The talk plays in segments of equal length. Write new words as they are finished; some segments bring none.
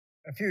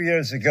A few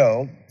years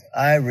ago,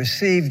 I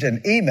received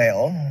an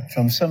email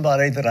from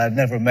somebody that I'd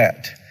never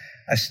met.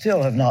 I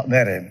still have not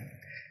met him.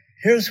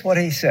 Here's what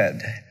he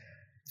said.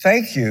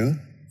 Thank you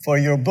for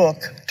your book,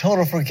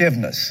 Total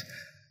Forgiveness.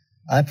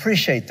 I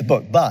appreciate the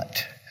book,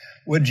 but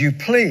would you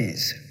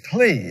please,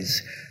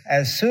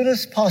 as soon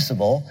as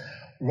possible,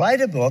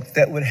 write a book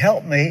that would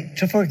help me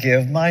to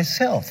forgive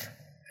myself?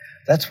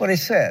 That's what he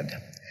said.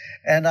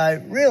 And I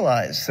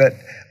realized that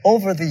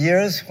over the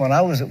years when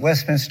I was at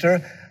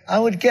Westminster, I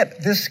would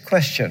get this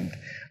question,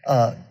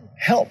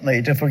 help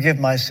me to forgive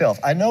myself.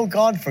 I know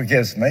God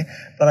forgives me,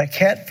 but I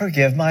can't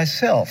forgive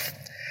myself.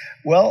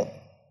 Well,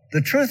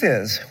 the truth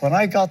is, when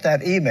I got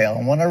that email,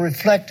 and when I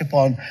reflect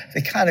upon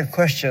the kind of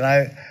question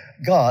I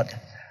got,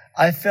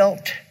 I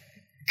felt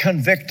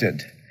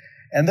convicted.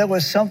 And there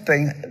was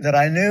something that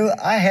I knew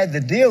I had to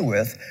deal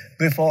with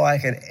before I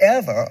could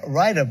ever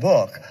write a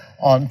book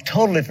on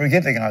totally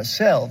forgiving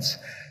ourselves,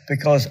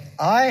 because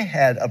I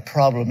had a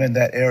problem in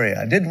that area.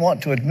 I didn't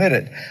want to admit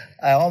it.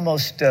 I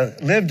almost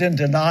lived in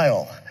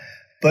denial.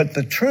 But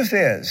the truth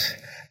is,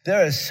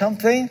 there is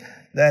something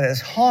that has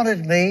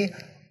haunted me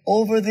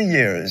over the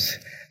years,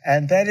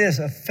 and that is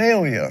a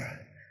failure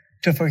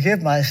to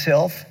forgive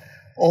myself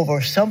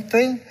over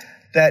something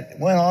that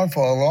went on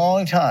for a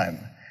long time.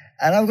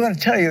 And I'm going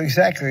to tell you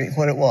exactly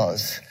what it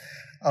was.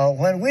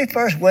 When we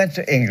first went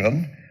to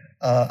England,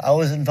 I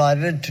was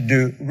invited to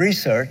do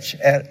research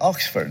at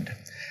Oxford.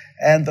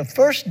 And the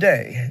first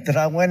day that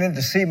I went in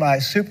to see my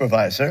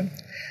supervisor,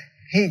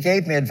 he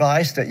gave me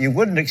advice that you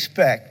wouldn't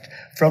expect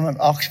from an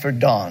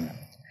Oxford Don.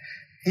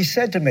 He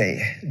said to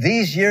me,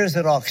 these years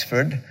at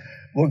Oxford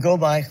will go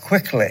by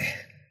quickly.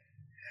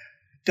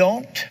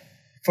 Don't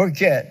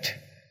forget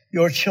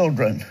your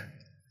children.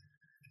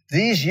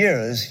 These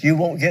years you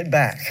won't get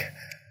back.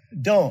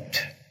 Don't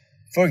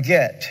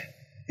forget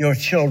your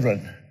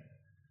children.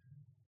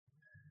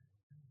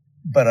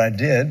 But I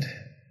did.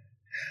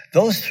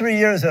 Those 3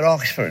 years at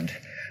Oxford,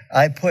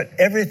 I put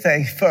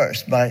everything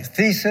first, my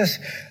thesis,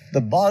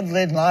 the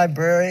Bodleian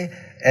Library,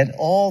 and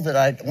all that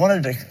I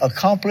wanted to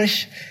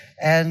accomplish.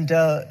 And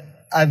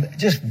I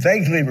just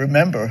vaguely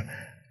remember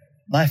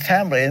my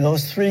family in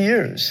those 3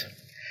 years.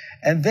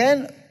 And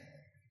then,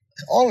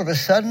 all of a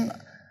sudden,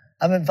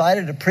 I'm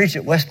invited to preach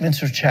at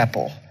Westminster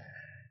Chapel.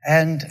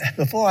 And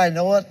before I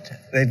know it,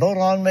 they vote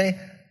on me.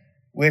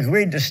 We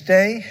agreed to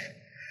stay.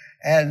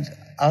 And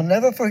I'll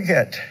never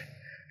forget,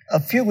 a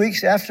few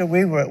weeks after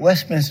we were at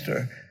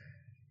Westminster,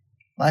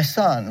 my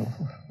son,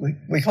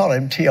 we call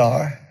him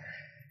TR,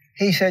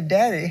 he said,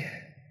 Daddy,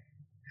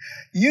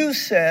 you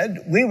said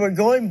we were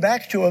going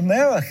back to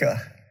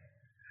America,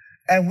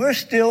 and we're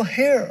still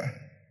here.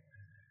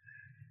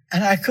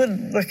 And I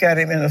couldn't look at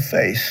him in the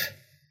face.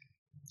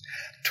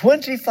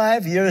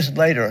 25 years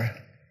later,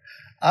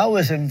 I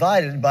was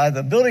invited by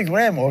the Billy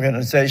Graham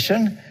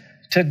organization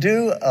to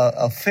do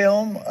a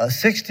film, a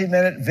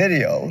 60-minute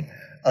video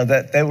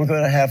that they were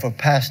going to have for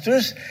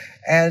pastors.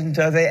 And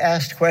they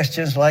asked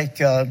questions like,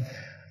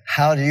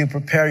 how do you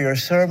prepare your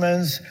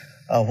sermons?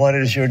 What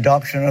is your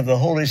doctrine of the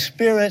Holy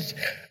Spirit?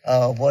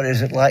 What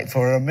is it like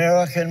for an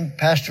American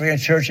pastoring a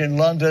church in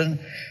London?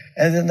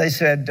 And then they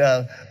said,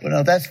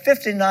 well, that's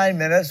 59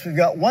 minutes. We've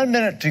got 1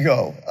 minute to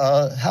go.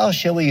 How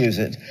shall we use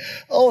it?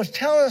 Oh,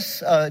 tell us,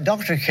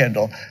 Dr.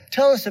 Kendall,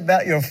 tell us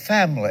about your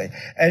family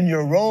and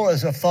your role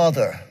as a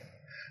father.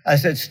 I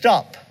said,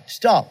 stop.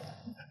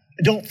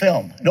 Don't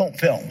film.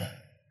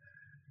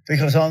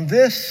 Because on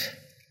this,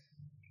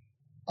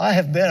 I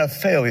have been a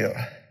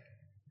failure.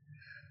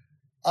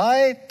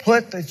 I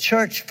put the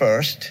church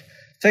first,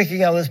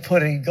 thinking I was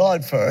putting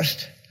God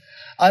first.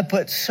 I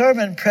put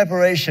sermon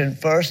preparation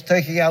first,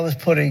 thinking I was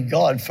putting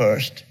God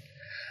first.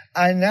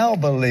 I now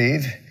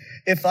believe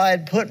if I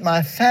had put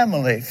my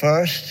family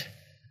first,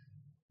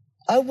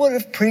 I would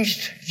have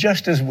preached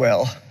just as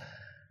well.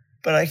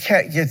 But I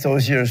can't get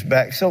those years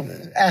back, so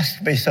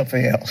ask me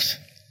something else.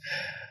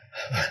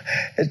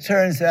 It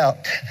turns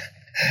out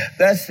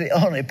that's the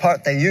only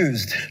part they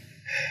used.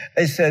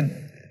 They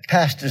said,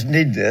 pastors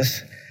need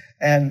this.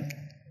 And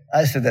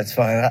I said, that's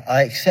fine.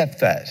 I accept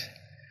that.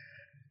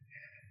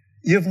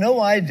 You have no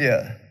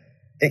idea.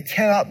 It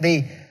cannot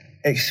be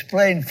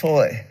explained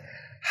fully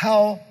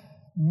how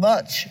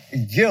much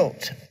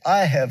guilt I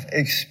have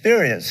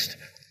experienced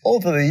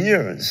over the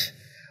years,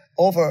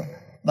 over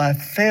my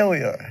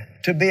failure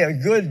to be a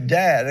good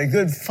dad, a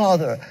good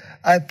father.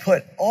 I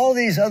put all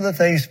these other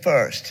things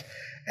first,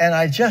 and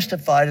I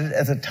justified it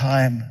at the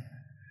time.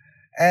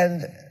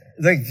 And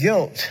the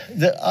guilt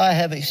that I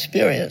have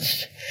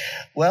experienced,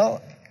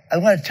 well, I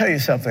want to tell you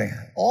something.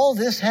 All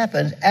this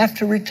happened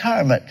after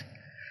retirement.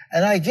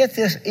 And I get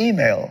this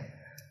email,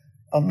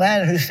 a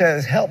man who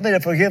says, help me to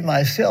forgive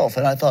myself.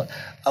 And I thought,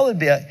 I would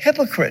be a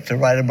hypocrite to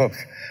write a book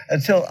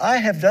until I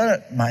have done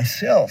it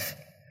myself.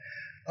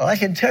 Well, I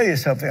can tell you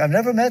something. I've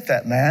never met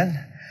that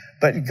man,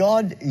 but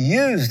God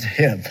used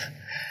him.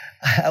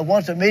 I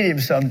want to meet him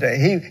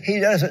someday. He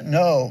doesn't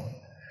know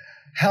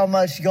how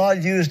much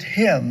God used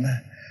him,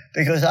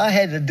 because I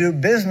had to do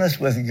business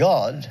with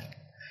God.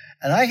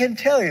 And I can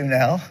tell you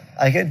now,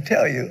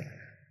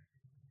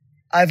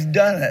 I've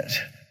done it.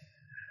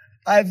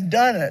 I've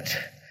done it.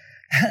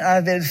 And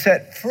I've been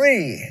set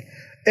free.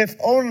 If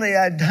only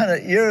I'd done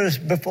it years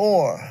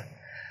before.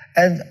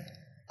 And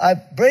I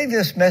bring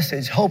this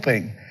message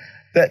hoping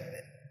that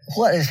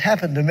what has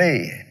happened to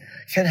me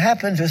can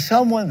happen to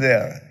someone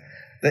there,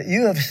 that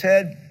you have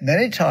said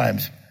many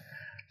times,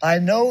 I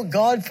know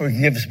God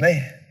forgives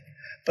me,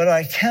 but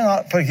I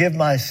cannot forgive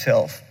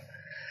myself.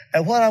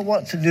 And what I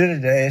want to do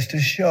today is to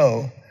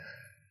show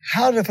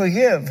how to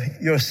forgive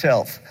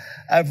yourself.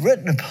 I've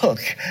written a book,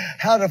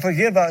 How to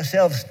Forgive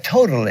Ourselves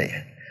Totally.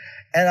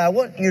 And I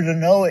want you to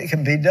know it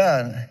can be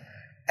done.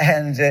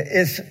 And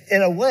it's,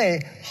 in a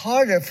way,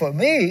 harder for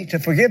me to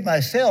forgive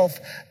myself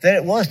than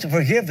it was to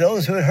forgive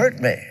those who had hurt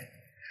me.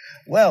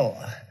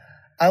 Well,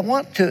 I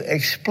want to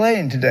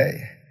explain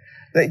today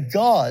that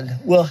God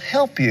will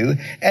help you,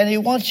 and He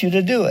wants you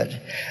to do it.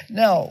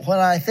 Now, when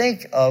I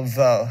think of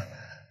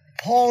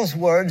Paul's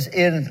words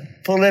in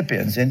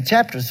Philippians, in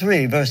chapter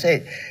 3, verse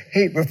 8,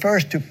 he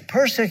refers to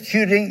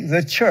persecuting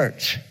the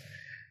church.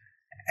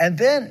 And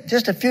then,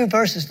 just a few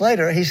verses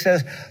later, he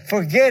says,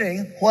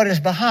 forgetting what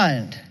is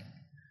behind.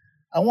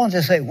 I want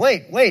to say,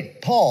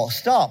 wait, Paul,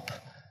 stop.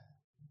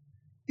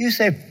 You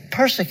say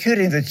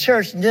persecuting the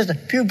church, and just a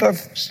few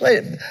verses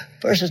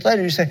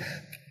later, you say,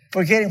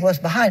 forgetting what's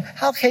behind.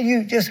 How can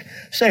you just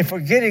say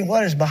forgetting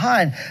what is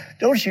behind?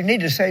 Don't you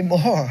need to say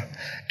more?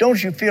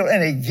 Don't you feel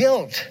any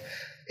guilt?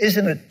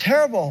 Isn't it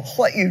terrible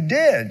what you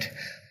did?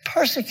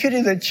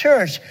 Persecuting the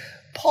church.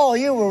 Paul,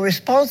 you were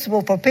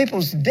responsible for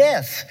people's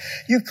death.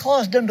 You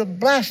caused them to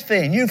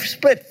blaspheme. You've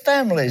split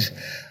families.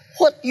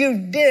 What you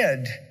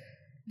did,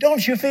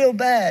 don't you feel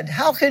bad?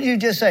 How can you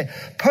just say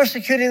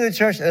persecuting the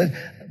church,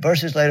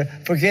 verses later,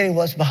 forgetting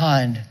what's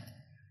behind?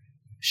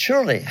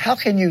 Surely, how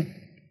can you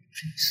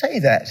say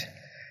that?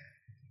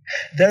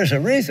 There's a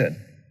reason.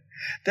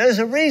 There's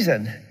a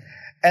reason.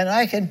 And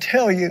I can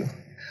tell you,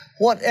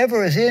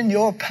 whatever is in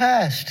your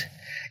past,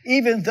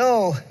 even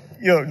though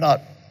you're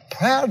not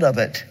proud of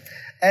it,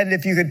 and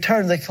if you could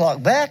turn the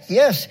clock back,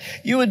 yes,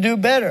 you would do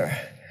better.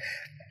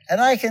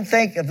 And I can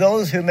think of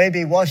those who may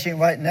be watching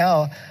right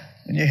now.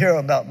 When you hear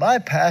about my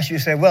past, you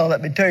say, well,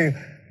 let me tell you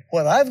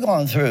what I've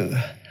gone through.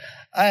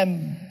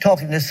 I'm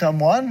talking to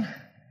someone.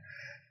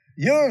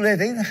 You're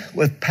living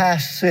with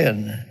past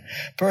sin,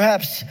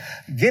 perhaps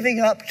giving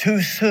up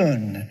too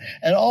soon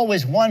and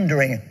always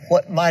wondering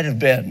what might have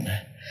been,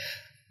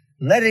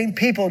 letting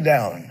people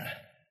down,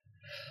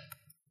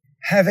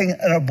 having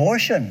an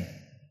abortion,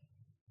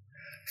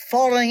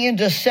 falling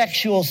into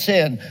sexual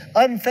sin,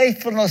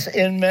 unfaithfulness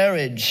in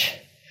marriage,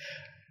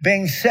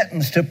 being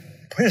sentenced to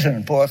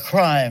prison for a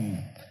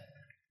crime,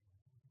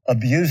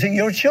 abusing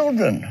your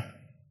children,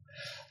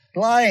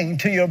 lying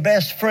to your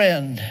best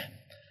friend,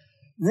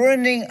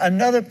 ruining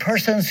another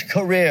person's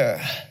career.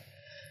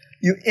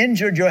 You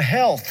injured your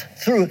health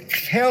through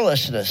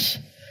carelessness,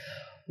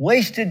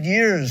 wasted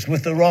years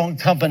with the wrong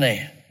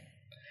company.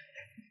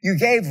 You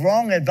gave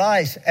wrong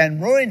advice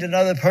and ruined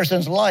another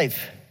person's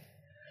life.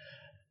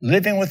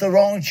 Living with the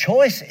wrong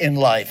choice in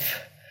life,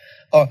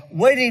 or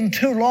waiting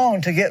too long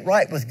to get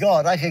right with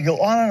God. I could go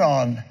on and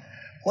on.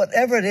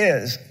 Whatever it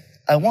is,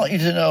 I want you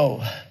to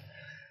know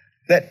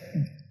that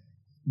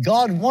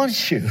God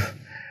wants you.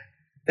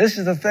 This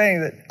is the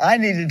thing that I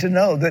needed to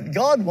know, that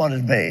God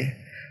wanted me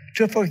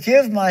to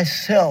forgive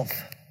myself.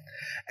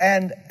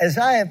 And as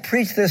I have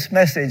preached this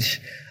message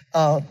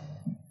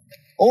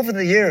over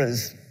the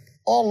years,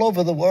 all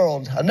over the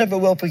world, I never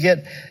will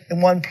forget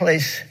in one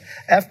place,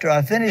 after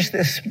I finished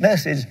this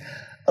message,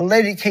 a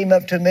lady came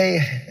up to me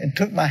and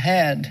took my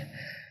hand,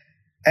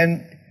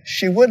 and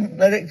she wouldn't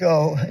let it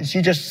go.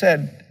 She just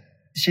said,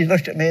 she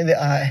looked at me in the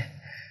eye,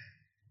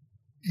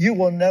 you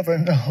will never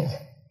know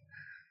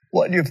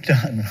what you've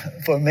done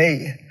for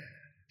me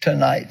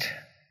tonight.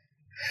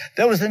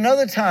 There was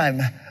another time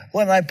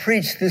when I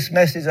preached this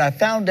message. I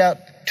found out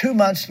 2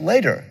 months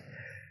later,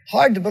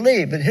 hard to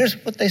believe, but here's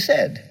what they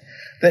said,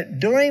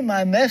 that during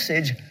my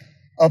message,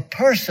 a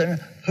person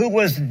who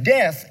was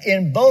deaf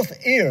in both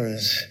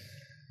ears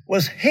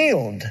was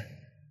healed.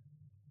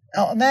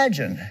 Now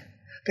imagine,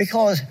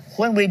 because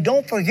when we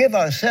don't forgive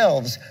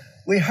ourselves,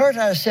 we hurt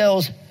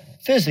ourselves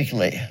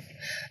physically.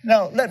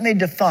 Now let me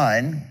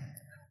define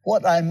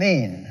what I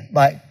mean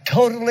by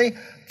totally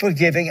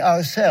forgiving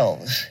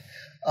ourselves.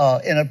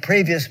 In a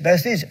previous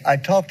message, I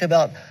talked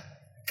about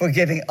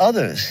forgiving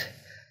others.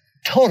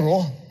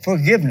 Total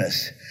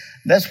forgiveness.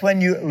 That's when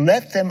you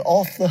let them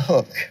off the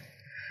hook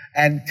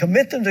and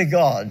commit them to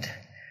God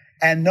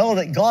and know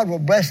that God will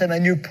bless them,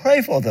 and you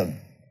pray for them.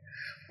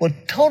 Well,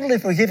 totally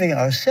forgiving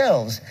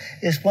ourselves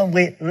is when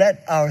we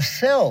let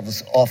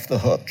ourselves off the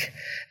hook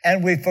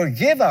and we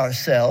forgive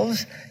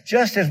ourselves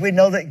just as we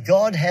know that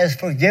God has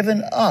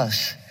forgiven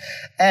us.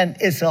 And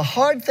it's a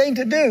hard thing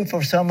to do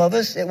for some of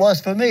us. It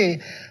was for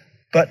me,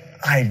 but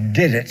I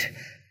did it.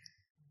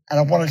 And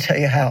I want to tell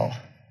you how.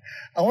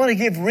 I want to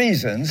give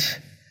reasons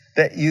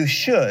that you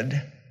should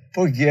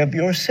forgive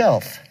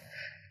yourself.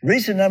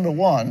 Reason number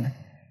one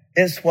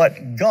is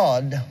what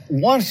God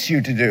wants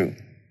you to do.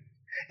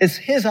 It's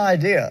His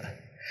idea.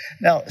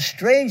 Now,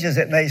 strange as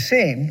it may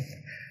seem,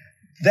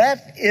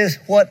 That is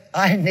what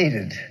I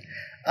needed.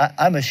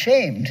 I'm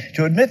ashamed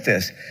to admit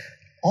this.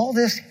 All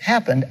this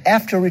happened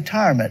after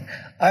retirement.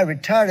 I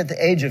retired at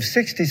the age of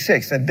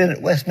 66. I'd been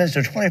at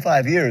Westminster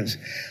 25 years.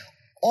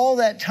 All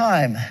that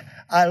time,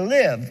 I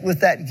lived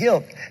with that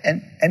guilt,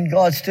 and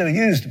God still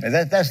used me.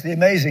 That's the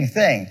amazing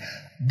thing.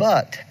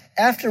 But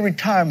after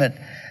retirement,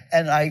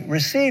 and I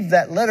received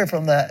that letter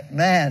from that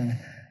man,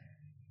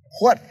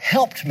 what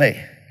helped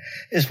me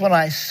is when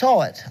I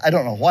saw it. I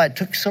don't know why it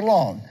took so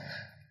long.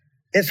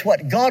 It's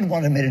what God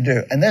wanted me to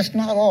do, and that's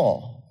not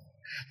all.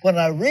 When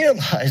I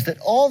realized that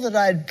all that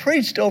I'd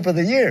preached over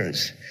the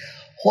years,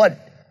 what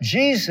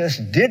Jesus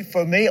did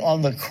for me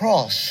on the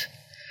cross,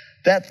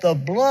 that the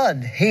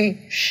blood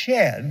he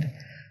shed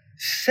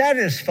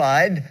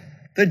satisfied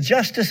the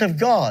justice of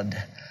God.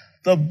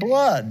 The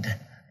blood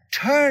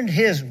turned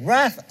his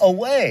wrath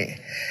away.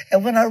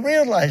 And when I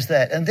realized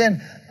that, and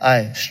then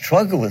I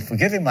struggled with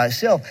forgiving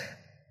myself,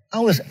 I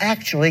was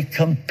actually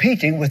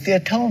competing with the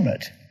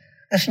atonement.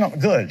 That's not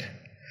good.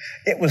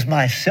 It was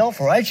my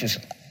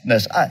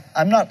self-righteousness.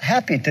 I'm not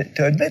happy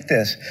to admit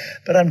this,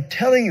 but I'm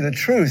telling you the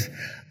truth.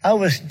 I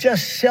was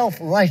just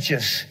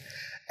self-righteous.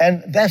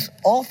 And that's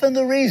often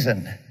the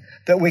reason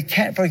that we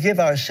can't forgive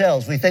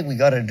ourselves. We think we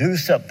got to do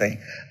something.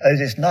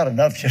 It's not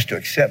enough just to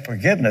accept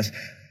forgiveness.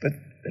 But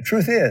the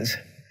truth is,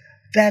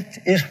 that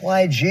is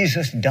why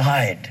Jesus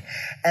died.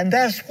 And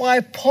that's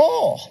why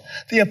Paul,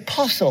 the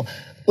apostle,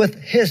 with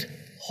his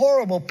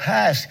horrible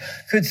past,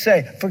 could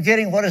say,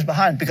 forgetting what is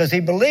behind, because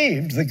he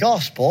believed the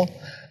gospel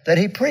that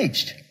he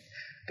preached.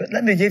 But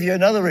let me give you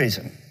another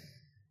reason.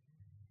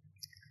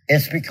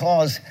 It's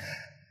because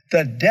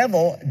the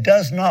devil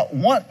does not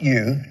want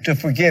you to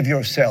forgive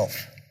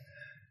yourself.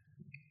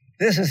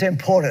 This is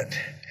important.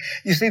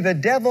 You see, the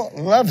devil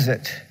loves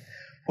it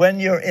when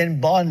you're in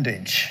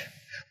bondage,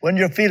 when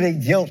you're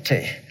feeling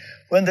guilty,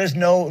 when there's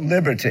no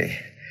liberty.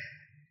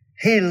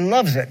 He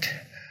loves it.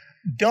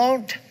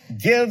 Don't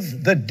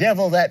give the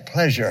devil that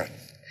pleasure.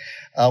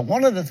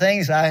 One of the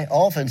things I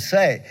often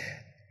say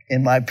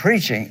in my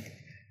preaching,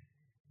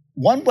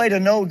 one way to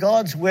know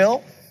God's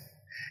will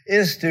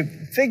is to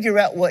figure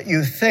out what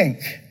you think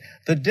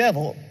the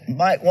devil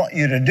might want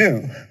you to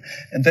do,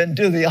 and then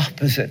do the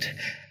opposite,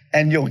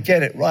 and you'll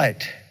get it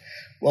right.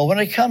 Well, when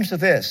it comes to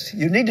this,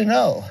 you need to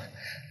know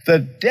the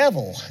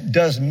devil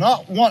does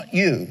not want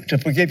you to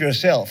forgive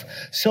yourself.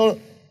 So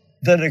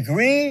the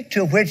degree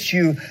to which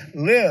you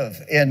live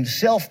in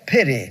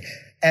self-pity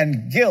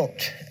and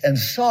guilt and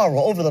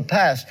sorrow over the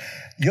past,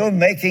 you're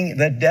making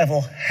the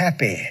devil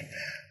happy.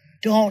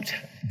 Don't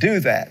do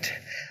that.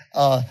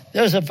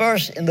 There's a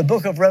verse in the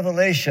book of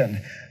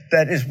Revelation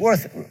that is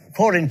worth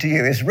quoting to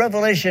you. It's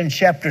Revelation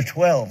chapter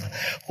 12,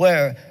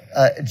 where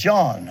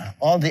John,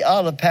 on the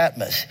Isle of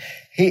Patmos,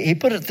 he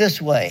put it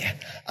this way: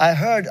 I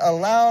heard a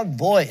loud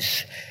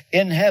voice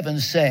in heaven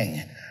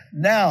saying,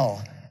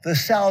 now the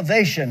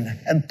salvation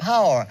and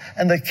power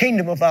and the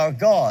kingdom of our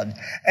God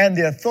and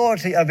the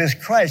authority of his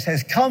Christ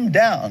has come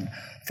down,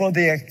 for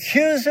the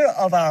accuser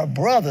of our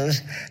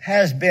brothers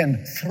has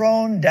been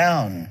thrown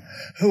down,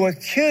 who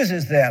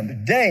accuses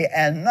them day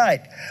and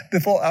night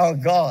before our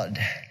God.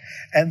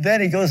 And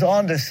then he goes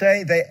on to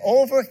say, they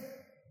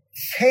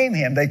overcame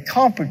him, they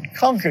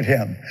conquered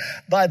him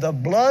by the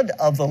blood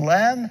of the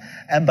Lamb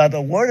and by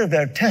the word of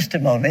their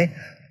testimony,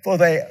 for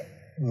they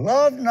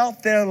loved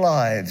not their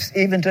lives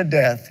even to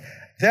death.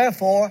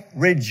 Therefore,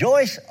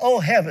 rejoice, O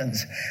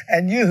heavens,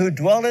 and you who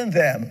dwell in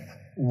them.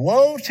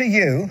 Woe to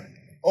you,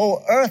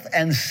 O earth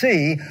and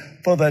sea,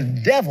 for the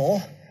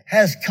devil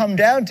has come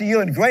down to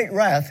you in great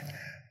wrath,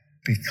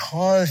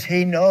 because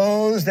he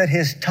knows that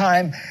his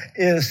time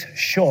is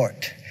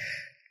short.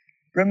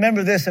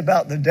 Remember this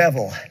about the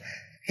devil.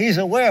 He's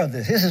aware of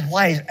this. This is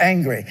why he's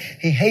angry.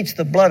 He hates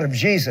the blood of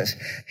Jesus.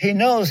 He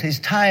knows his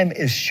time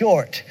is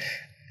short.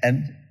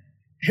 And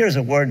here's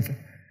a word.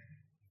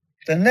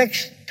 The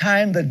next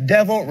time the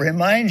devil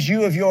reminds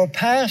you of your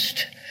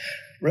past,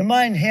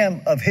 remind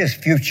him of his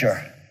future.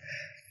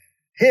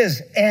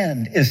 His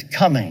end is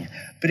coming,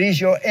 but he's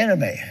your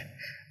enemy.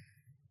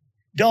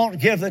 Don't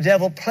give the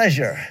devil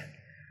pleasure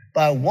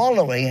by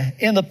wallowing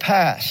in the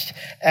past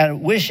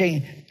and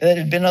wishing that it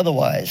had been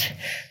otherwise.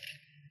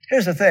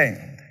 Here's the thing.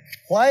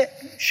 Why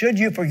should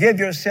you forgive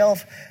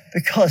yourself?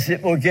 Because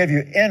it will give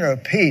you inner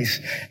peace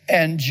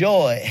and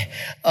joy.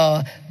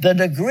 The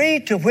degree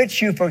to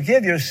which you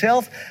forgive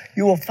yourself,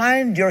 you will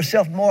find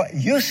yourself more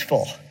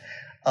useful.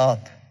 I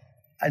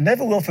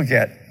never will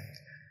forget.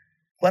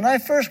 When I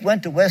first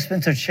went to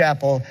Westminster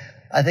Chapel,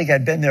 I think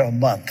I'd been there a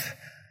month.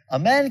 A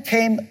man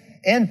came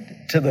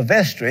into the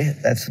vestry,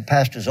 that's the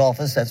pastor's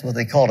office, that's what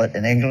they call it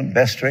in England,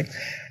 vestry,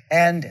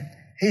 and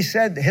he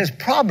said his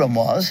problem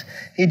was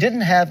he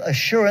didn't have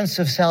assurance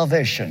of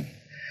salvation.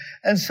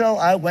 And so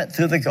I went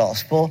through the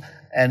gospel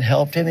and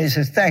helped him. He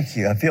says, thank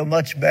you, I feel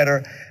much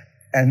better.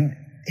 And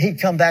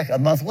he'd come back a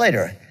month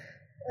later.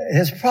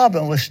 His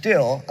problem was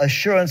still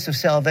assurance of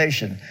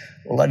salvation.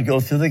 Well, I'd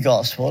go through the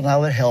gospel and I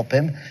would help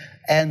him.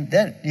 And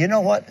then, you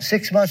know what?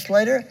 6 months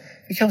later,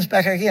 he comes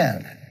back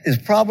again. His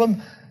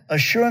problem,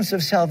 assurance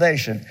of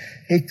salvation.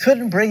 He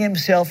couldn't bring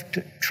himself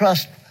to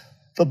trust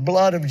the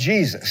blood of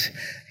Jesus.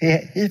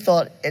 He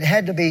thought it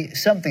had to be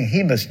something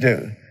he must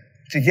do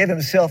to give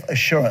himself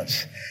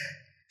assurance.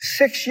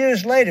 6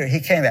 years later, he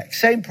came back.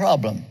 Same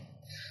problem.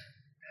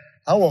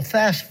 I will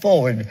fast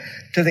forward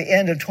to the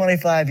end of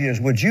 25 years.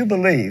 Would you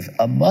believe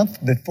a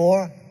month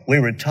before we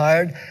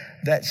retired,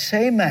 that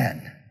same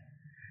man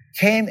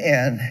came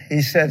in.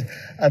 He said,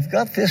 I've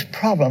got this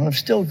problem. I've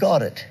still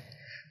got it.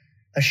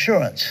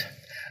 Assurance.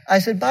 I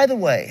said, by the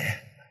way,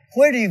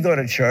 where do you go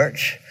to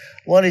church?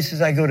 Well, he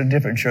says, I go to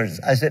different churches.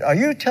 I said, are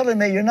you telling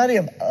me you're not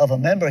even of a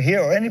member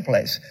here or any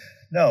place?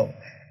 No.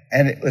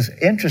 And it was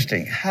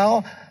interesting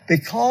how,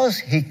 because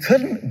he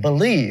couldn't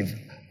believe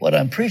what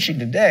I'm preaching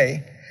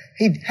today,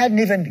 he hadn't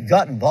even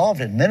got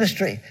involved in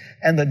ministry,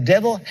 and the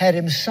devil had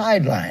him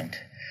sidelined.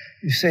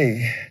 You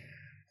see,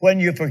 when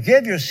you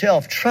forgive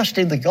yourself,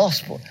 trusting the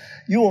gospel,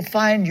 you will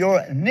find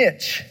your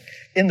niche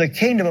in the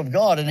kingdom of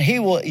God, and he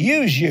will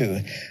use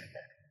you.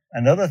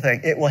 Another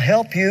thing, it will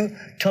help you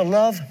to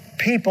love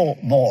people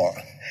more.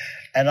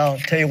 And I'll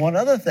tell you one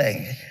other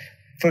thing.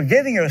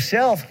 Forgiving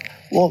yourself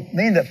will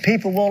mean that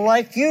people will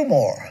like you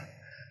more.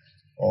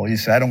 Oh, you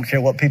say, I don't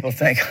care what people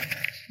think.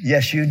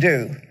 Yes, you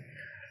do.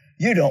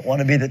 You don't want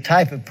to be the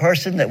type of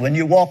person that when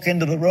you walk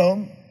into the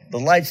room, the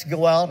lights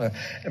go out, and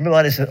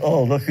everybody says,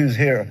 oh, look who's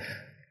here.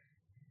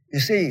 You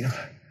see,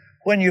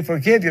 when you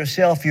forgive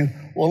yourself, you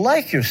will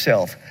like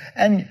yourself,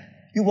 and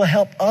you will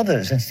help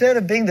others. Instead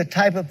of being the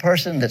type of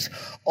person that's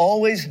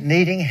always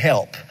needing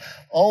help,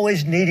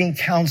 always needing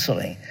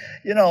counseling.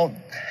 You know,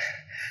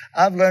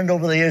 I've learned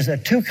over the years there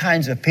are two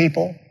kinds of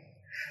people.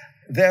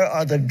 There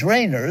are the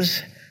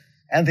drainers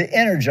and the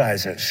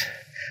energizers.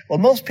 Well,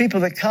 most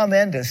people that come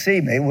in to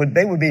see me,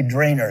 they would be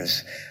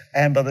drainers.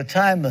 And by the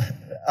time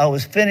I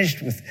was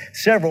finished with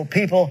several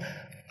people,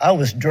 I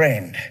was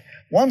drained.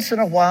 Once in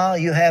a while,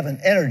 you have an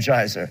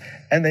energizer,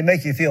 and they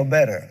make you feel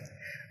better.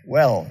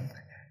 Well,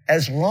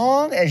 as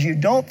long as you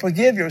don't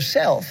forgive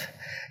yourself,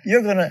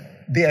 you're going to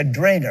be a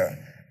drainer,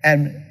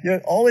 and you're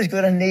always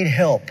going to need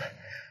help.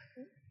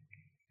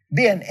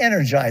 Be an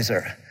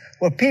energizer,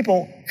 where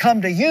people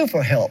come to you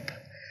for help.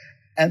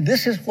 And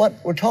this is what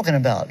we're talking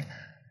about.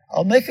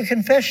 I'll make a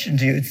confession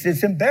to you.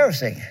 It's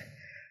embarrassing.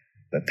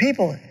 But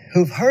people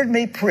who've heard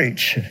me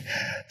preach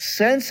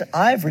since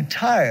I've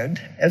retired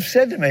have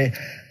said to me,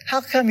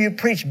 how come you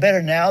preach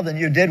better now than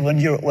you did when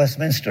you were at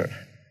Westminster?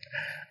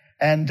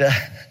 And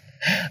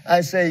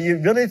I say, you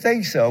really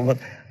think so? But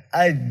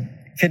I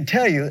can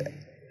tell you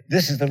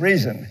this is the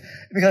reason.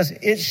 Because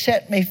it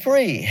set me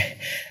free.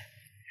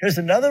 Here's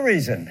another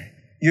reason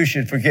you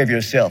should forgive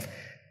yourself.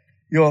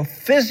 Your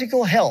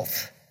physical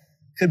health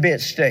could be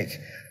at stake.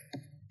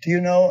 Do you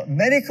know,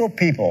 medical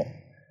people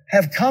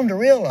have come to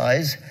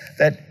realize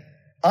that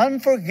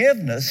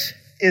unforgiveness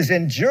is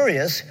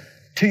injurious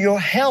to your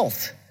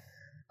health.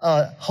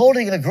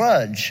 Holding a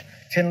grudge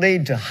can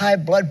lead to high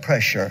blood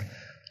pressure,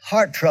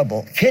 heart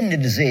trouble, kidney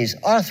disease,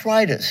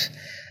 arthritis,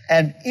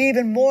 and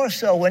even more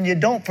so when you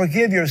don't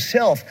forgive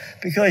yourself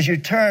because you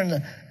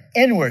turn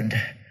inward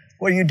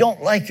where you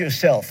don't like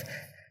yourself.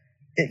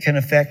 It can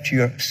affect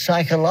your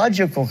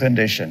psychological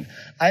condition.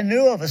 I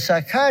knew of a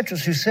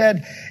psychiatrist who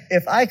said,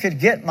 if I could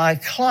get my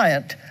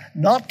client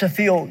not to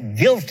feel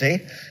guilty,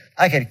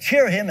 I could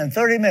cure him in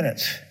 30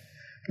 minutes.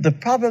 But the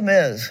problem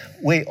is,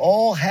 we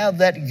all have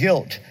that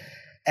guilt.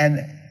 And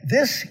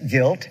this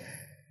guilt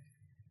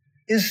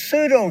is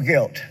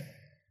pseudo-guilt.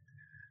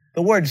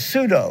 The word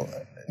pseudo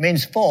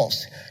means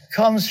false,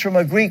 comes from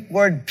a Greek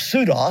word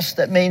pseudos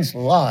that means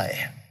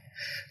lie.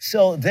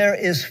 So there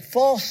is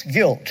false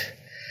guilt,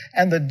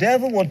 and the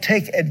devil will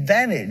take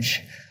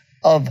advantage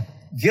of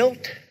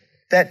guilt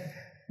that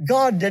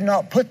God did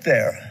not put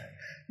there.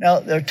 Now,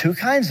 there are two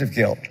kinds of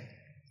guilt.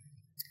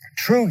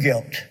 True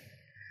guilt,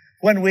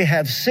 when we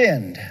have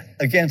sinned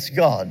against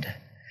God.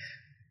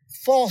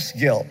 False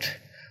guilt,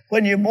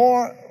 when you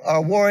more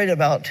are worried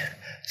about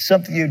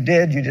something you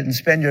didn't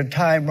spend your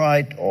time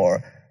right,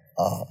 or,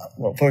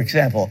 well, for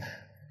example,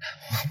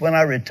 when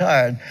I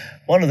retired,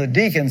 one of the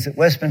deacons at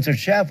Westminster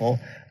Chapel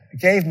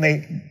gave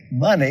me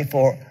money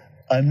for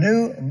a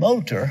new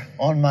motor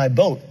on my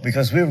boat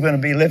because we were going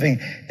to be living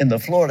in the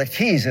Florida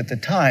Keys at the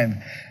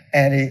time.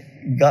 And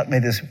he got me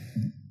this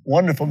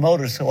wonderful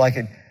motor so I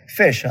could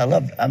fish.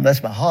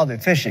 That's my hobby,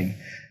 fishing.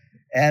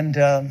 And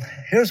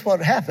here's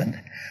what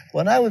happened.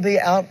 When I would be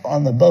out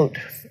on the boat,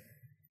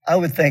 I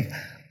would think,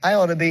 I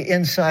ought to be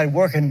inside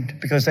working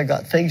because I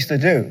got things to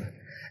do.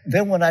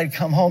 Then when I'd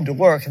come home to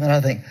work, and then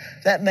I'd think,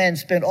 that man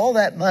spent all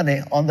that money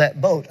on that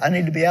boat. I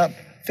need to be out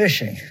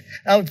fishing.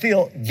 I would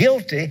feel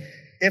guilty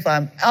if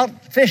I'm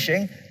out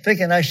fishing,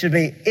 thinking I should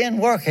be in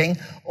working,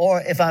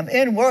 or if I'm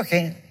in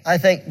working, I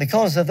think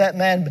because of that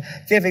man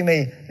giving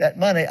me that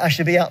money, I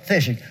should be out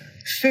fishing.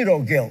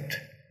 Pseudo-guilt.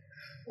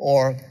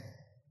 Or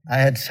I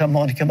had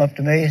someone come up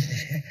to me,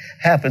 it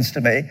happens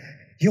to me,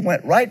 you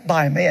went right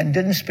by me and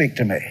didn't speak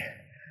to me.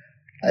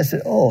 I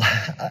said, oh,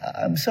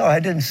 I'm sorry, I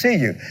didn't see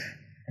you.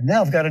 And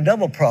now I've got a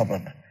double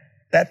problem.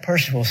 That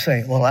person will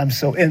say, well, I'm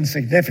so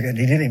insignificant,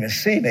 he didn't even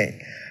see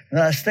me. And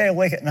then I stay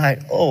awake at night.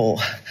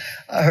 Oh,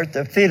 I hurt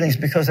their feelings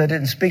because I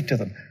didn't speak to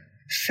them.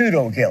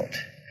 Pseudo-guilt.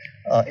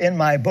 In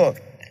my book,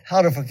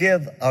 How to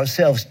Forgive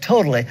Ourselves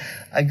Totally,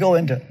 I go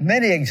into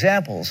many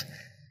examples.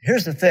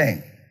 Here's the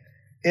thing.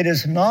 It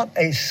is not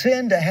a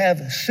sin to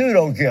have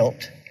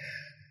pseudo-guilt,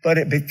 but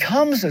it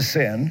becomes a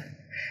sin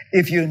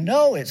if you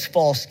know it's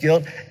false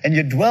guilt and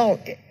you dwell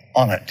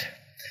on it.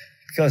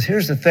 Because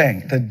here's the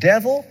thing. The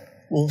devil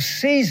will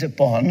seize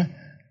upon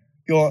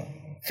your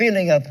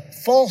feeling of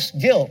false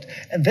guilt,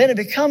 and then it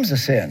becomes a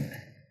sin.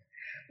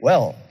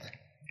 Well,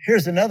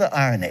 here's another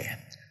irony.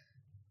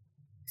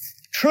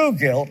 True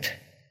guilt,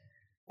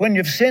 when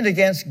you've sinned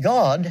against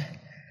God,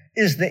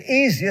 is the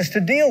easiest to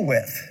deal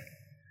with.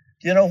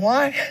 You know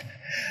why?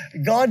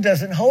 God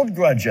doesn't hold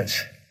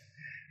grudges.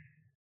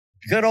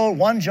 Good old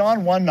 1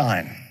 John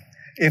 1:9.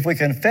 If we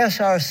confess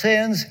our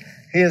sins,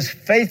 He is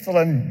faithful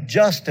and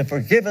just to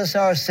forgive us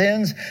our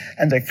sins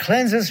and to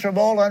cleanse us from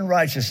all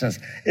unrighteousness.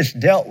 It's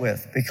dealt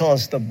with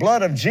because the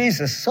blood of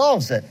Jesus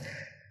solves it.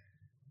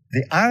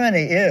 The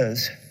irony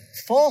is,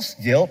 false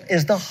guilt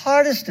is the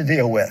hardest to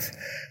deal with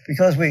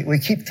because we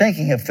keep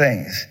thinking of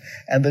things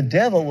and the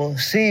devil will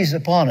seize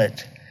upon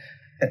it.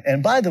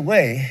 And by the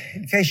way,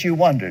 in case you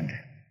wondered,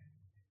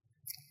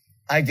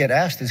 I get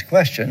asked this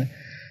question.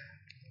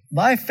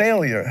 My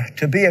failure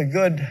to be a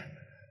good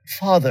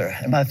father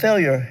and my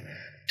failure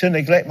to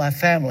neglect my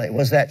family,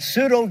 was that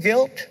pseudo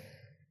guilt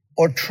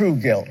or true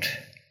guilt?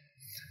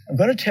 I'm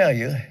going to tell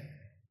you,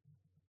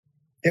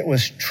 it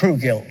was true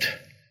guilt.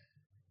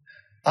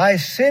 I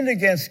sinned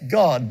against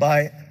God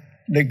by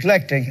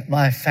neglecting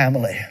my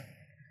family.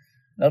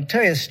 And I'll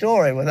tell you a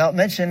story without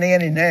mentioning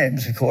any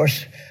names, of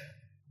course.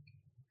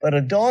 But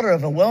a daughter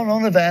of a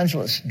well-known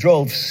evangelist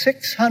drove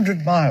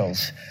 600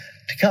 miles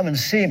to come and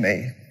see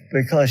me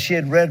because she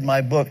had read my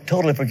book,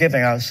 Totally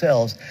Forgiving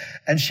Ourselves,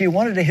 and she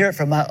wanted to hear it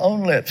from my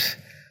own lips.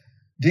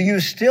 Do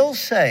you still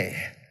say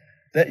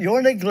that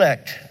your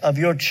neglect of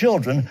your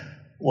children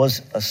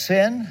was a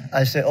sin?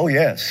 I said, oh,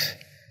 yes.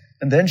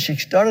 And then she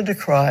started to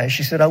cry.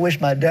 She said, I wish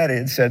my daddy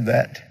had said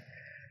that.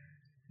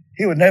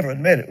 He would never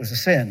admit it was a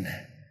sin.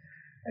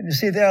 And you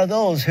see, there are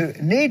those who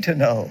need to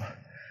know,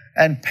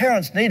 and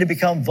parents need to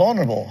become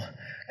vulnerable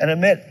and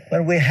admit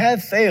when we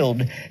have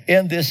failed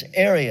in this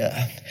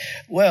area.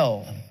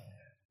 Well,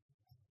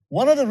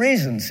 one of the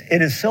reasons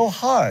it is so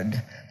hard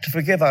to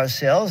forgive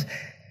ourselves,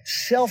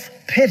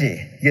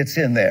 self-pity gets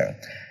in there.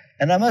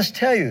 And I must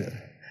tell you,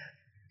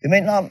 you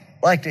may not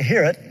like to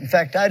hear it. In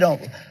fact, I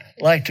don't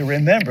like to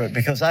remember it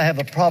because I have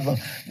a problem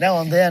now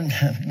and then,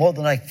 more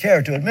than I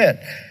care to admit,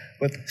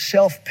 with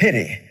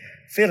self-pity,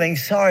 feeling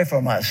sorry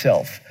for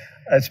myself.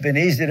 It's been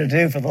easy to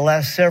do for the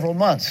last several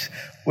months.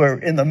 We're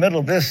in the middle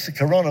of this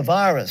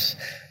coronavirus,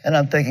 and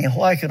I'm thinking,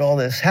 why could all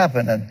this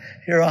happen? And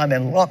here I'm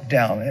in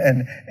lockdown.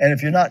 And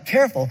if you're not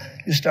careful,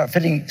 you start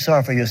feeling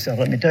sorry for yourself.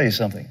 Let me tell you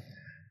something.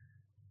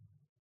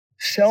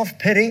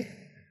 Self-pity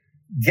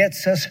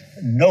gets us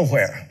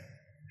nowhere.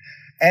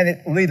 And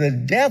it will be the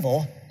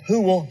devil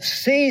who will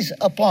seize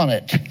upon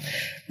it.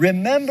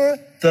 Remember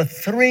the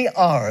 3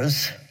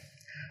 R's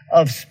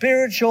of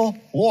spiritual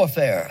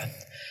warfare.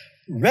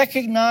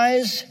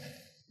 Recognize,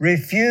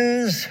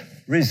 refuse,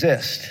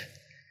 resist.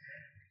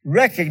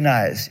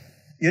 Recognize.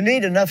 You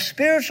need enough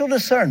spiritual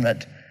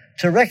discernment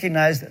to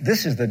recognize that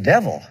this is the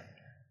devil.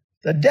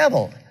 The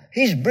devil,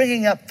 he's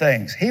bringing up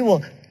things. He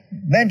will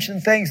mention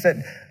things that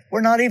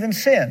were not even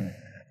sin,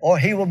 or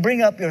he will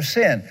bring up your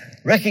sin.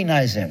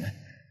 Recognize him,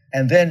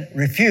 and then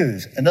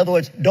refuse. In other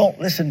words, don't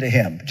listen to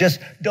him. Just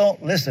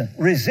don't listen.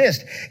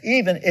 Resist,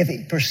 even if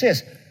he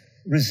persists.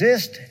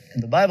 Resist,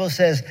 and the Bible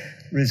says,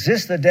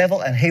 resist the devil,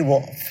 and he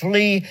will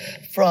flee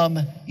from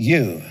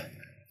you.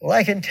 Well,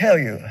 I can tell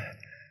you,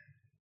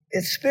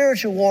 it's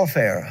spiritual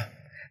warfare,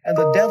 and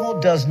the devil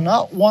does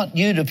not want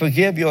you to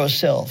forgive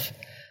yourself.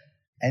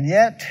 And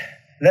yet,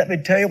 let me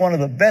tell you one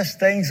of the best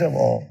things of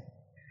all.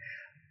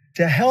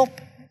 To help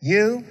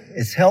you,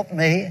 it's helped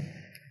me,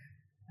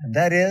 and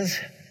that is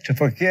to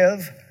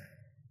forgive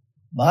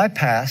my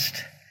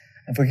past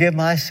and forgive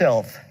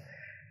myself.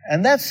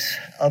 And that's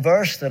a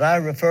verse that I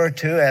refer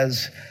to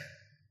as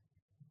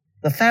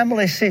the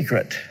family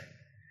secret.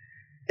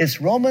 It's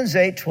Romans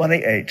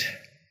 8:28.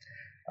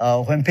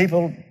 When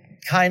people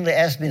kindly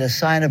ask me to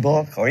sign a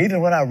book, or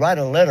even when I write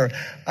a letter,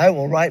 I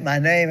will write my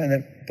name and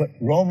then put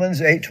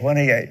Romans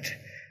 8:28.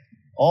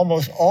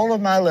 Almost all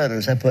of my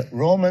letters, I put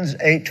Romans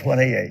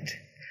 8:28.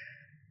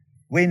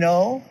 We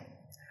know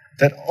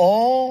that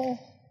all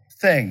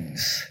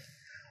things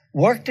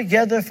work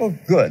together for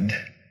good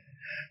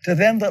to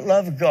them that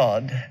love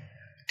God,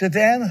 to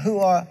them who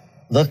are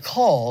the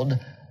called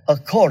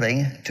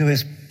according to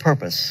his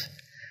purpose.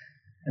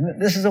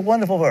 And this is a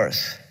wonderful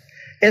verse.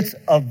 It's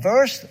a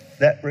verse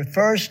that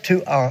refers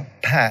to our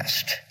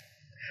past.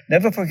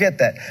 Never forget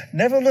that.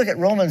 Never look at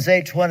Romans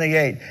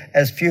 8:28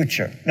 as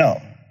future.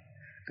 No.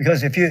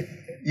 Because if you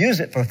use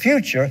it for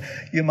future,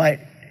 you might,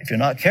 if you're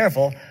not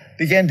careful,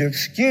 begin to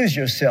excuse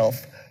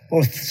yourself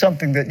for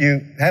something that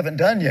you haven't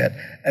done yet,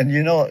 and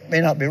you know it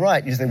may not be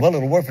right. You say, well,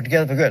 it'll work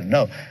together for good.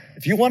 No.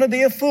 If you want to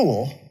be a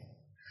fool,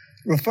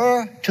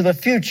 refer to the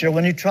future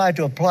when you try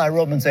to apply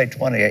Romans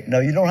 8:28. No,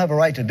 you don't have a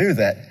right to do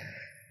that.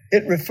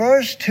 It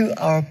refers to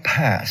our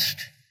past.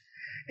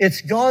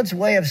 It's God's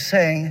way of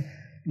saying,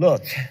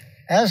 look,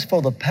 as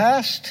for the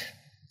past,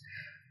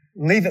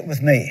 leave it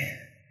with me.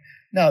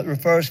 Now, it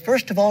refers,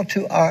 first of all,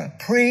 to our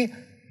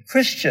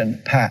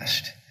pre-Christian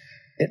past.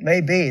 It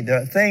may be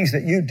there are things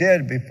that you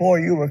did before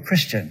you were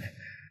Christian,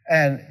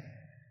 and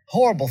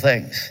horrible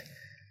things.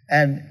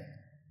 And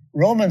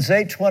Romans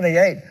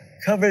 8:28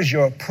 covers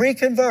your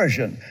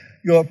pre-conversion,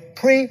 your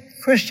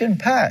pre-Christian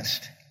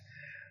past.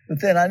 But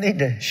then I need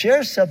to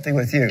share something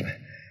with you.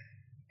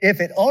 If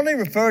it only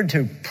referred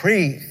to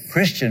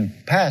pre-Christian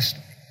past,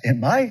 in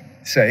my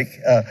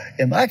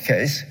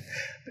case,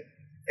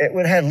 it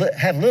would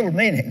have little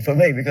meaning for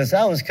me, because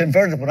I was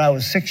converted when I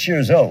was 6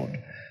 years old.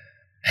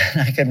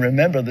 And I can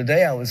remember the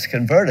day I was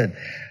converted.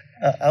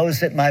 I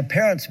was at my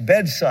parents'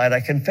 bedside. I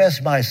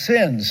confessed my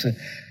sins.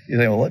 You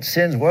think, well, what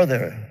sins were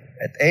there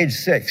at age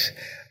 6?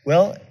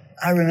 Well,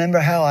 I remember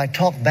how I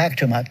talked back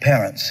to my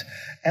parents,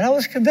 and I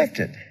was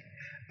convicted.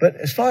 But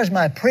as far as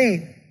my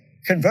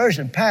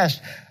pre-conversion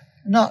past,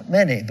 not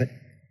many. But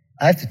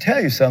I have to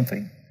tell you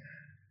something.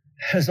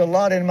 There's a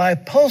lot in my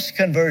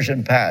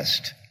post-conversion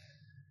past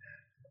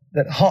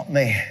that haunt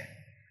me,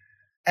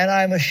 and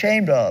I'm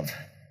ashamed of,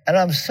 and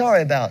I'm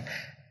sorry about.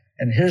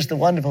 And here's the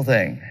wonderful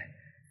thing.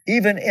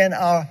 Even in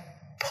our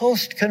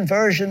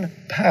post-conversion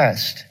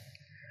past,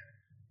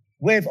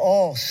 we've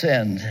all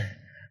sinned.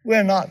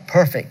 We're not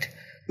perfect.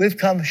 We've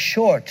come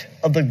short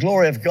of the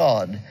glory of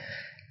God.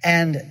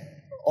 And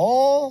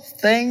all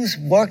things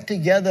work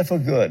together for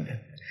good.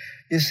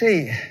 You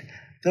see,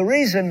 the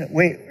reason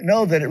we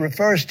know that it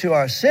refers to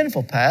our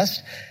sinful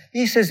past,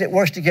 he says it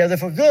works together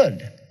for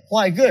good.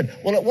 Why good?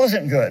 Well, it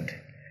wasn't good.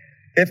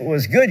 If it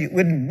was good, you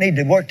wouldn't need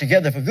to work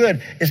together for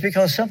good. It's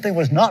because something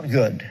was not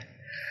good.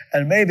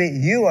 And maybe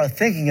you are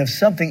thinking of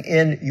something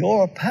in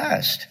your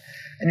past,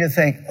 and you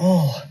think,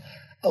 oh,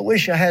 I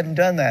wish I hadn't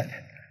done that.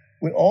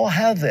 We all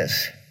have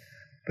this.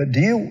 But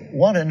do you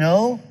want to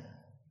know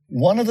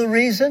one of the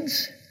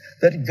reasons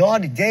that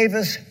God gave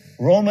us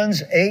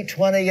Romans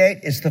 8:28?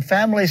 It's the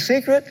family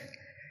secret.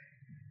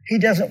 He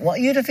doesn't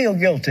want you to feel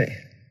guilty.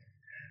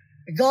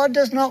 God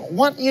does not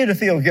want you to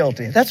feel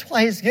guilty. That's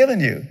why he's given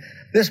you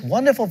this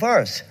wonderful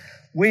verse.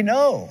 We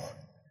know.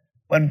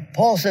 When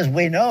Paul says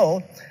we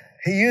know,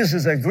 he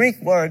uses a Greek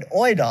word,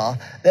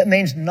 oida, that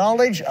means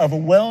knowledge of a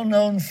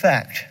well-known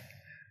fact.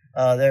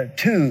 There are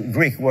two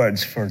Greek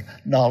words for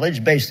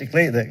knowledge,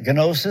 basically. The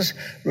gnosis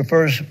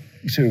refers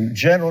to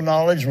general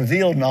knowledge,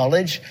 revealed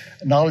knowledge,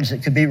 knowledge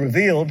that could be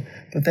revealed.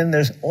 But then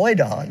there's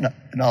oida,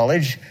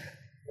 knowledge,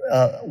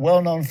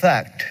 well-known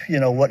fact. You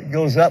know, what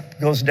goes up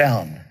goes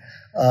down.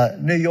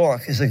 New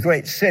York is a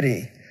great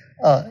city.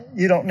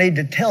 You don't need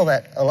to tell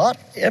that a lot.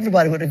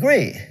 Everybody would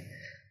agree.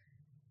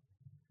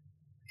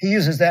 He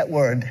uses that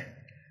word,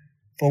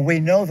 for we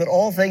know that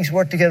all things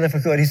work together for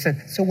good. He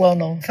said, it's a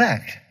well-known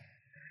fact.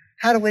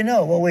 How do we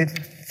know? Well, we've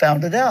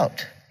found it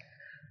out.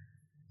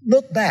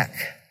 Look back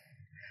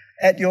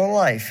at your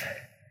life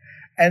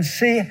and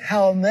see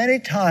how many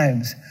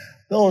times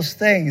those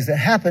things that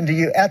happened to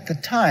you at the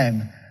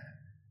time,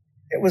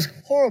 it was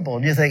horrible.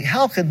 And you think,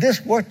 how could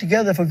this work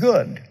together for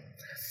good?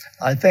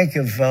 I think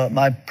of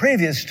my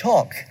previous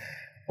talk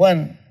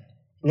when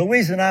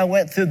Louise and I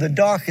went through the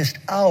darkest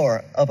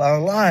hour of our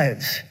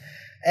lives,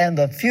 and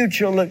the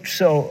future looked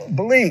so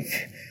bleak,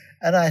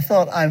 and I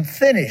thought, I'm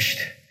finished.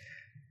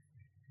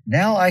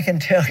 Now I can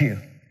tell you,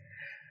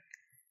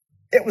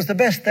 it was the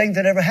best thing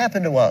that ever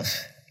happened to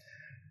us.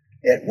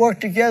 It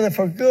worked together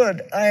for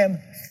good. I am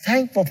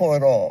thankful for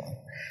it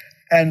all.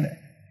 And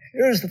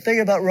here's the thing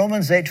about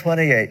Romans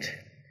 8:28.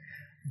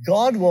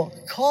 God will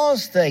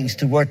cause things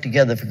to work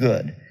together for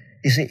good.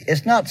 You see,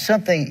 it's not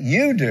something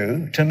you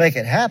do to make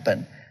it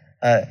happen.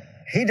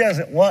 He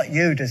doesn't want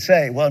you to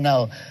say, well,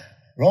 now,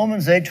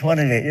 Romans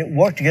 8:28, it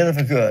worked together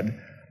for good.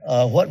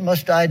 What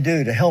must I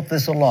do to help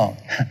this along?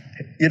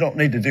 You don't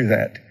need to do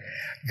that.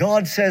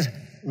 God says,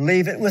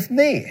 leave it with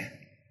me.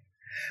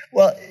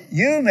 Well,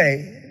 you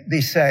may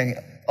be saying,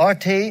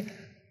 RT,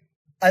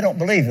 I don't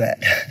believe that.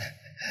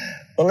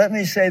 Well, let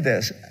me say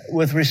this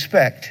with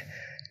respect.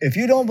 If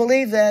you don't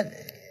believe that,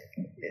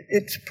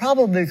 it's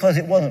probably because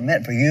it wasn't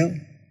meant for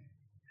you.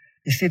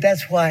 You see,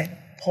 that's why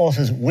Paul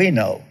says, we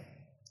know.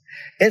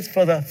 It's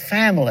for the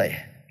family.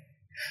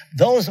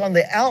 Those on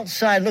the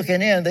outside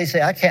looking in, they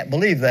say, I can't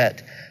believe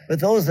that. But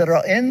those that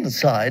are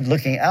inside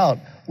looking out,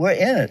 we're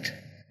in it.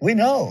 We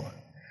know.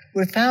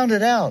 We found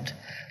it out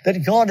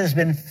that God has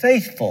been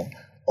faithful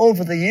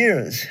over the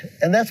years.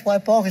 And that's why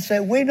Paul can say,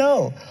 we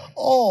know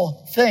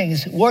all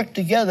things work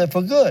together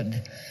for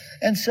good.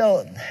 And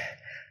so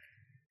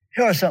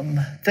here are some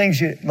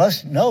things you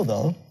must know,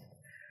 though.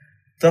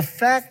 The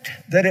fact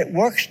that it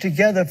works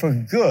together for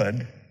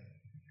good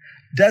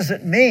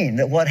doesn't mean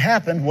that what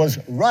happened was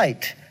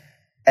right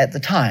at the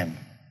time.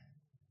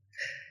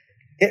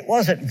 It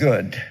wasn't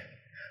good.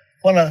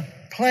 When a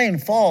plane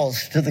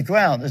falls to the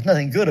ground, there's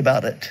nothing good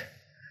about it.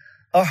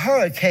 A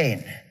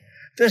hurricane,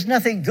 there's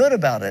nothing good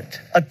about it.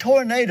 A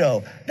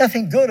tornado,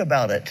 nothing good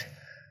about it.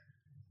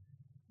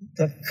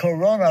 the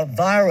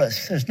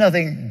coronavirus. There's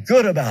nothing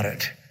good about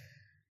it.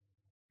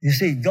 You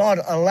see, God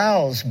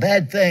allows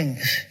bad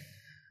things,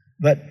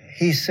 but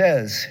he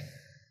says,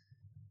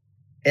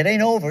 it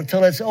ain't over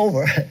till it's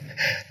over.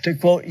 To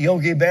quote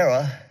Yogi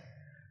Berra,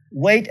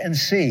 wait and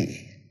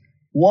see.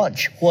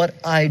 Watch what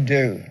I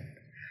do.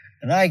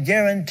 And I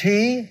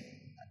guarantee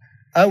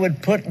I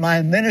would put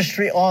my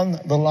ministry on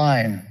the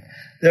line.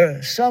 There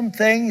are some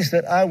things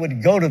that I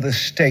would go to the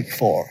stake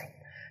for,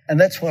 and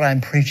that's what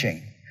I'm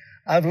preaching.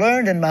 I've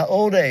learned in my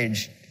old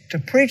age to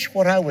preach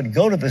what I would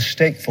go to the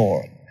stake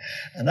for.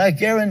 And I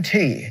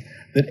guarantee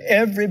that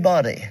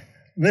everybody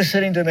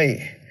listening to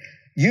me,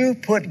 you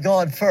put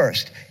God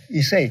first.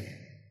 You see,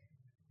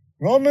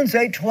 Romans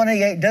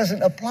 8:28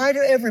 doesn't apply to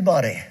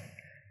everybody.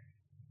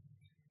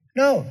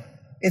 No,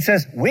 it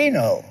says we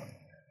know.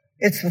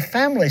 It's the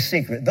family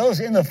secret,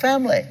 those in the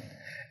family.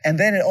 And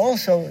then it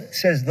also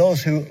says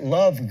those who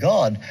love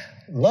God.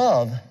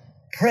 Love,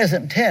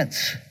 present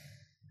tense,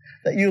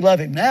 that you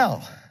love him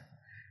now.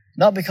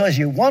 Not because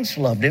you once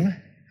loved him,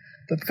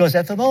 but because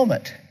at the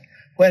moment,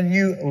 when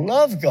you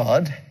love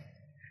God,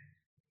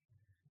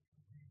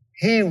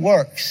 he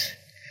works.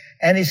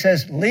 And he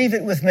says, leave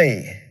it with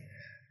me.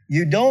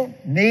 You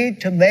don't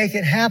need to make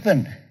it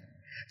happen.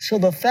 So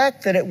the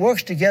fact that it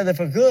works together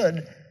for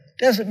good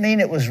doesn't mean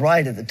it was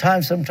right at the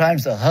time.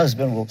 Sometimes the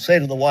husband will say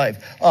to the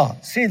wife,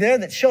 see there,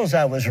 that shows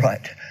I was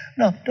right.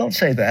 No, don't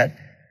say that.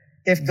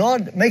 If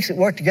God makes it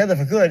work together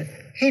for good,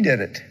 he did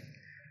it.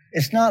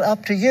 It's not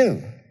up to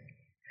you.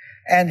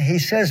 And he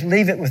says,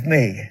 leave it with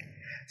me.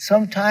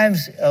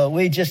 Sometimes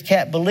we just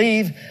can't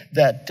believe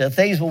that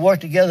things will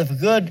work together for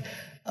good.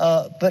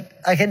 But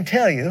I can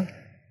tell you,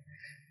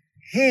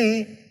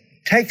 he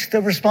takes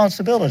the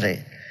responsibility.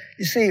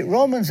 You see,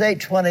 Romans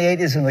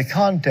 8:28 is in the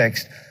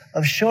context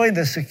of showing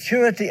the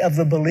security of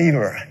the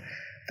believer,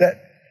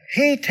 that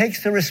he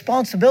takes the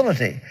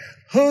responsibility.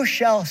 Who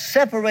shall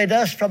separate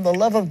us from the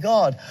love of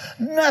God?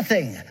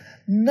 Nothing,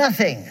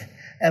 nothing.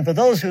 And for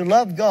those who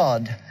love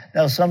God,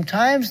 now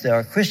sometimes there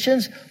are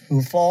Christians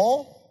who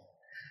fall,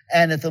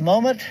 and at the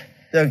moment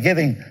they're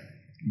giving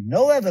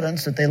no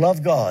evidence that they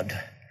love God.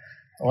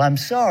 Well, I'm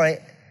sorry,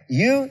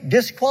 you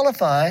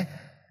disqualify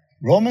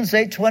Romans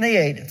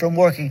 8:28 from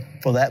working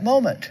for that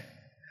moment.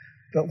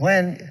 But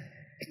when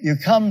you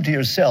come to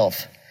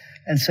yourself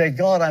and say,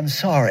 God, I'm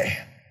sorry.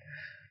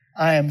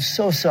 I am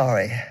so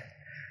sorry.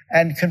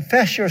 And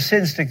confess your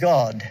sins to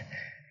God.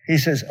 He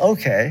says,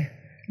 okay,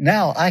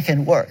 now I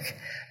can work.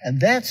 And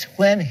that's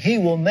when he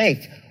will make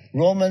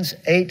Romans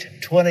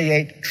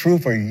 8:28 true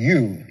for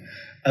you.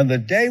 And the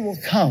day will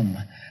come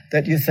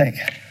that you think,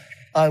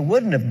 I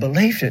wouldn't have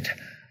believed it.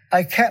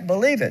 I can't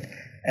believe it.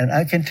 And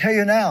I can tell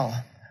you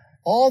now,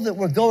 all that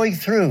we're going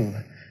through,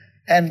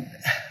 and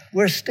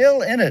we're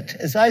still in it.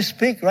 As I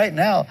speak right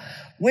now,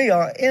 we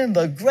are in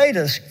the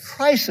greatest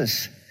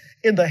crisis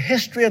in the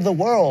history of the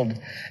world.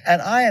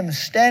 And I am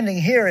standing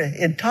here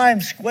in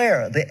Times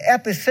Square, the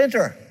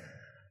epicenter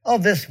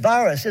of this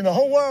virus in the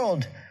whole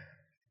world.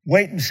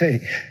 Wait and see.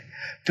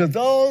 To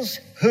those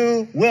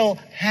who will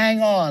hang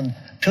on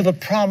to the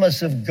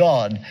promise of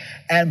God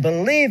and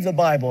believe the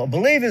Bible,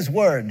 believe his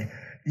word,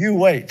 you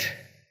wait.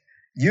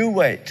 You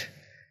wait.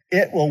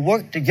 It will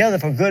work together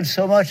for good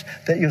so much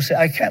that you'll say,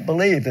 I can't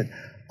believe that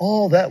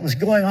all that was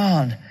going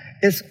on.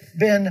 It's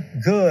been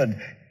good.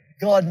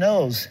 God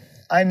knows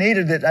I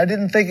needed it. I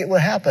didn't think it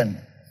would happen.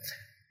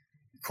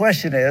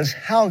 Question is,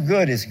 how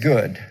good is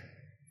good?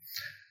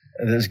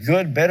 Is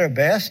good, better,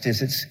 best?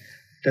 Does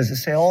it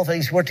say all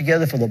things work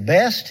together for the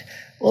best?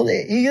 Well,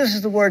 he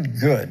uses the word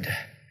good.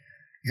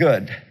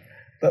 Good.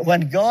 But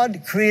when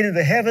God created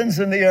the heavens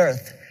and the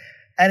earth,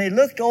 and he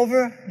looked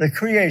over the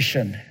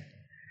creation,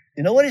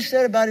 you know what he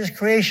said about his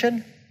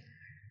creation?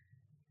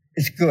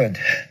 It's good.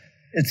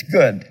 It's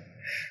good.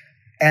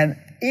 And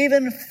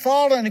even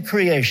fallen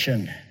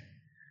creation,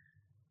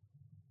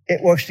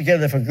 it works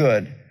together for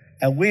good.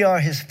 And we are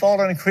his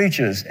fallen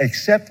creatures,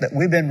 except that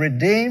we've been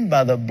redeemed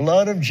by the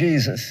blood of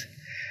Jesus.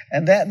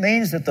 And that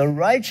means that the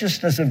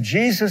righteousness of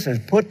Jesus is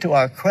put to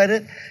our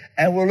credit,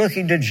 and we're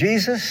looking to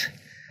Jesus,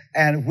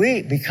 and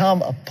we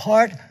become a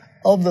part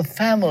of the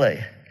family.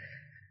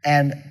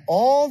 And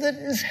all that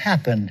has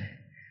happened,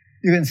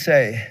 you can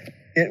say,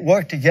 it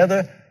worked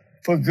together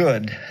for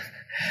good.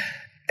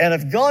 And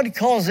if God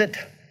calls it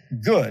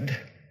good,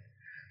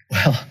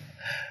 well,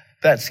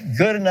 that's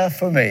good enough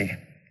for me.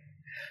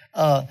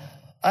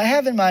 I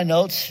have in my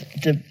notes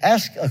to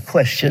ask a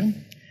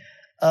question.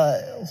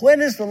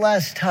 When is the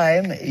last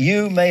time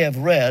you may have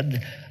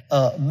read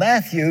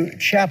Matthew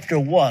chapter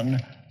 1,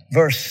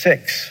 verse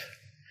 6?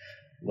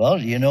 Well,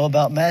 do you know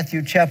about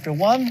Matthew chapter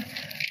 1?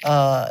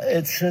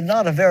 It's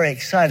not a very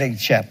exciting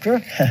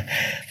chapter.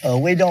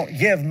 We don't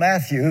give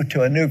Matthew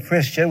to a new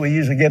Christian. We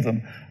usually give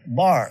them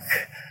Mark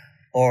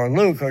or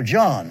Luke or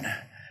John.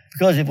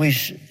 Because if we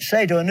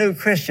say to a new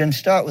Christian,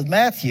 start with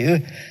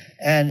Matthew,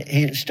 and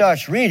he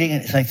starts reading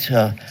and he thinks,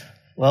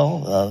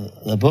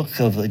 the book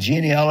of the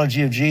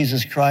genealogy of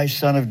Jesus Christ,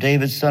 son of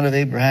David, son of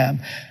Abraham,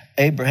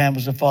 Abraham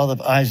was the father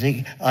of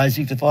Isaac,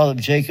 Isaac the father of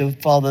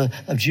Jacob, father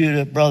of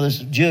Judah,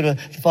 brothers of Judah,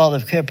 the father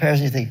of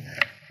Perez. You think,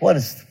 what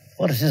is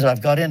this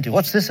I've got into?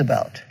 What's this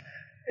about?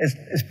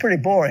 It's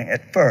pretty boring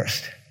at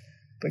first,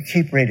 but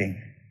keep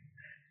reading.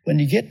 When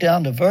you get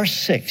down to verse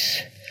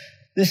 6,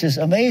 this is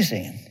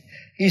amazing.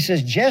 He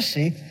says,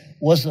 Jesse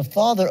was the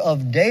father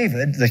of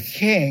David, the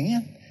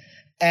king,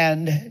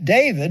 and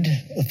David,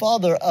 the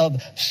father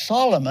of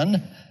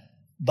Solomon,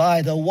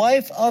 by the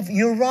wife of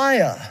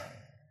Uriah.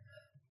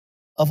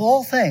 Of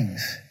all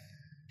things,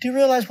 do you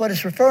realize what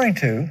it's referring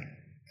to?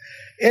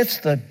 It's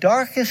the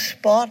darkest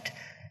spot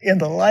in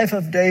the life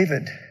of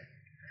David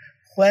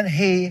when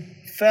he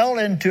fell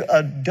into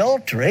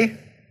adultery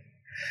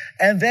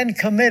and then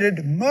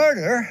committed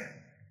murder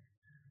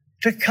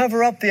to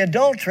cover up the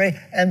adultery,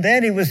 and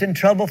then he was in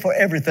trouble for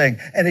everything,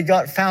 and he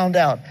got found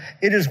out.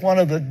 It is one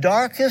of the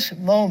darkest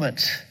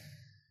moments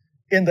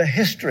in the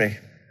history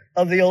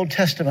of the Old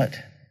Testament.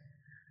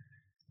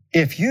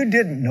 If you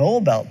didn't know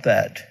about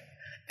that,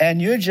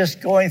 and you're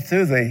just going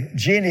through the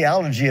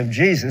genealogy of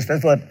Jesus,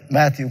 that's what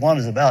Matthew 1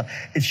 is about.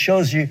 It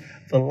shows you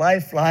the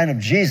lifeline of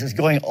Jesus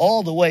going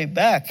all the way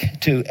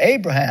back to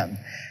Abraham.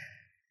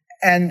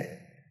 And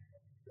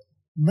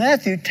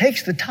Matthew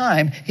takes the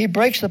time, he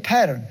breaks the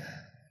pattern.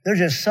 They're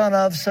just son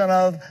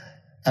of,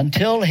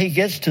 until he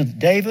gets to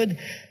David,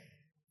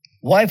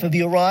 wife of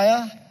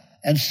Uriah,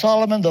 and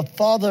Solomon, the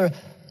father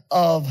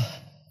of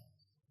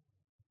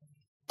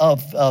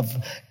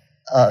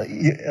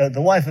the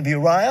wife of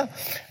Uriah,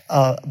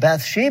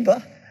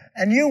 Bathsheba.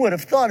 And you would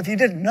have thought, if you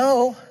didn't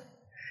know,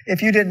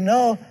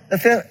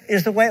 that that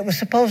is the way it was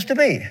supposed to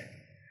be.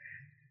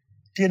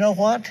 Do you know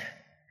what?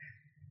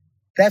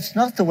 That's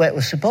not the way it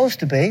was supposed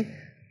to be,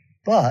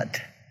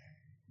 but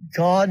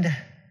God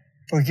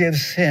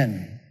forgives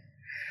sin.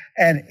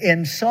 And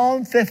in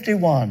Psalm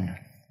 51,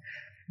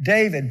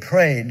 David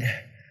prayed,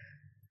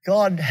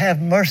 God, have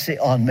mercy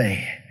on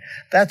me.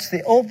 That's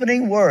the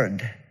opening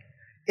word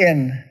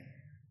in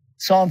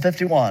Psalm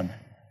 51.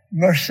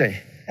 Mercy,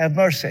 have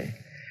mercy.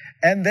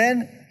 And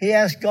then he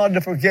asked God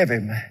to forgive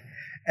him.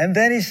 And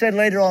then he said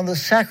later on, the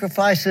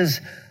sacrifices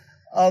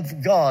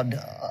of God,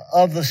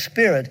 of the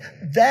Spirit,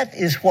 that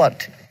is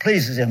what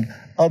pleases him.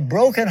 A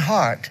broken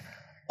heart,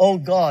 O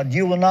God,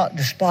 you will not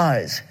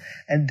despise.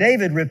 And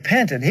David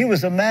repented. He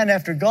was a man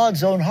after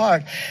God's own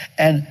heart.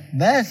 And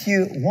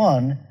Matthew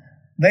 1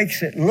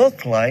 makes it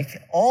look like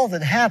all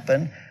that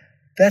happened,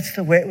 that's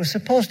the way it was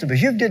supposed to be.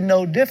 If you didn't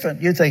know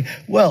different, you'd think,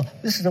 well,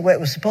 this is the way it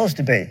was supposed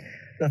to be.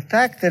 The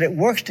fact that it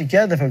works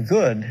together for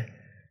good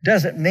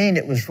doesn't mean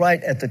it was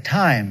right at the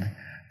time.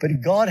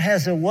 But God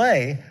has a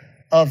way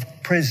of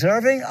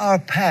preserving our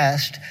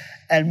past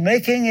and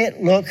making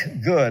it look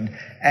good.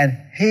 And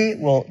he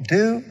will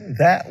do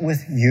that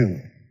with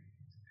you.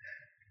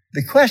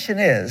 The question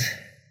is,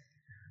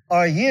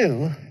 are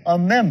you a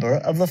member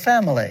of the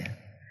family?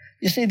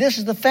 You see, this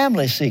is the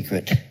family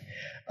secret.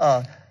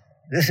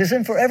 This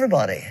isn't for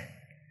everybody.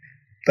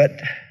 But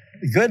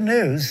the good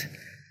news,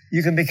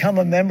 you can become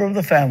a member of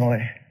the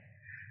family.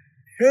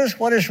 Here's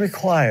what is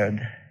required,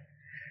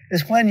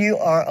 is when you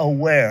are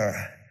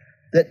aware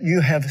that you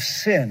have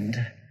sinned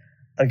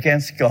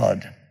against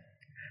God.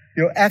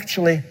 You're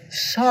actually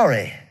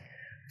sorry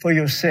for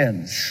your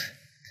sins.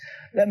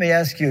 Let me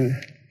ask you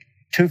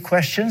 2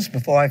 questions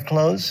before I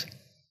close.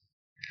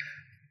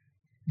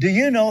 Do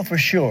you know for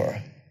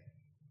sure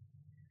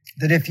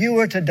that if you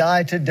were to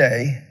die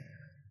today,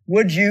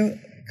 would you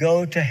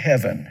go to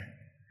heaven?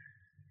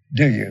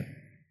 Do you?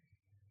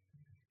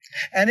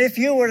 And if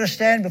you were to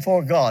stand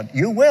before God,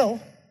 you will,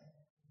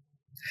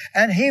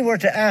 and he were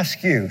to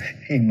ask you,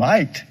 he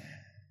might,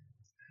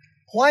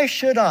 why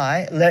should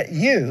I let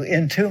you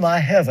into my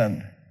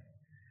heaven?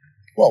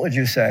 What would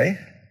you say?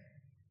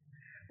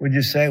 Would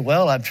you say,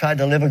 well, I've tried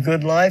to live a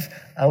good life?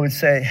 I would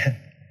say,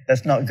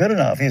 that's not good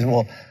enough. He said,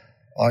 well,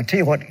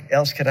 RT, what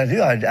else can I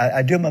do?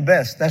 I do my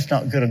best. That's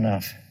not good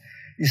enough.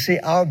 You see,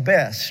 our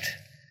best,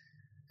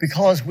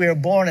 because we are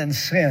born in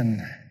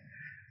sin.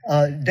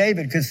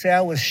 David could say,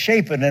 I was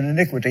shapen in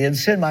iniquity, and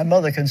sin my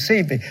mother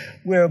conceived me.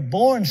 We're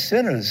born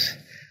sinners.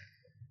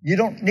 You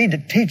don't need to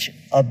teach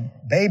a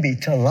baby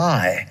to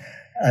lie,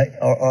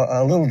 or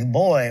a little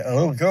boy or a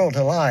little girl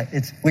to lie.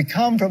 We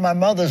come from our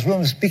mother's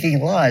womb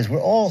speaking lies.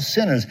 We're all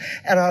sinners.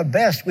 At our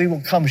best, we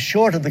will come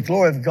short of the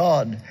glory of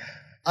God.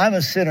 I'm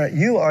a sinner.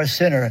 You are a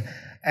sinner.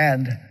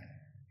 And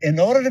in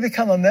order to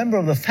become a member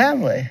of the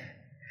family,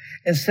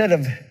 instead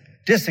of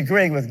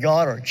disagreeing with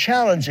God or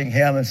challenging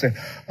him and say,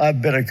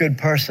 I've been a good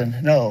person.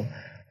 No.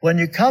 When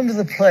you come to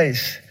the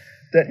place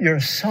that you're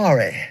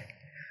sorry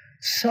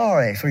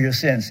for your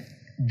sins.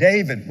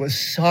 David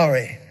was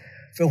sorry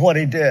for what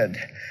he did.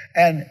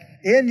 And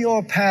in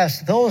your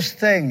past, those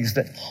things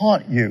that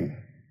haunt you,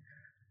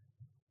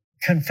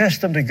 confess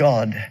them to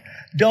God.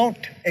 Don't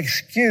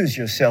excuse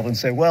yourself and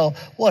say, well,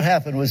 what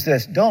happened was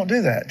this. Don't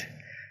do that.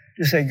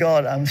 Just say,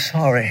 God, I'm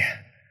sorry.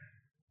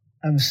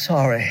 I'm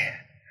sorry.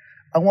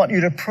 I want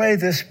you to pray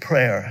this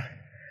prayer.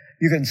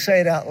 You can say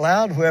it out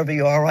loud wherever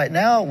you are right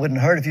now. It wouldn't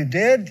hurt if you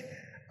did.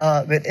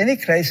 But in any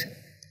case,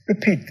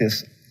 repeat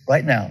this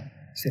right now.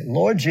 Say,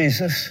 Lord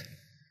Jesus,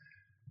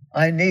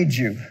 I need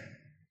you.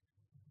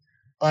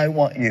 I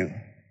want you.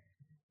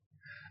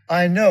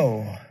 I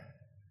know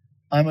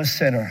I'm a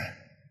sinner.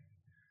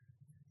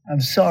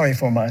 I'm sorry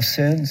for my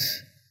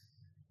sins.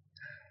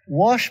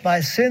 Wash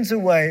my sins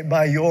away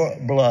by your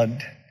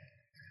blood.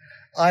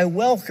 I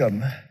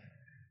welcome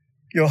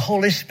your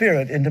Holy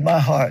Spirit into my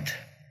heart.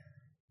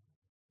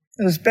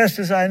 And as best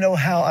as I know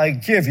how, I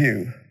give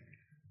you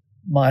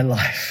my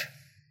life.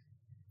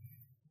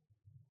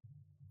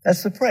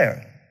 That's the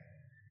prayer.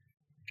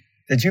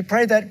 Did you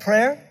pray that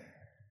prayer?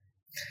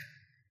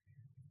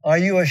 Are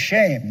you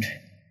ashamed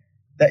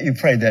that you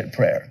prayed that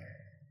prayer?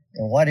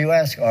 Well, why do you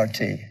ask,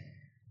 RT?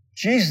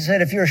 Jesus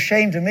said, if you're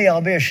ashamed of me,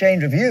 I'll be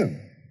ashamed of you.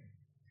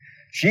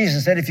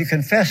 Jesus said, if you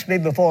confess me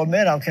before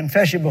men, I'll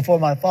confess you before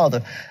my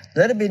Father.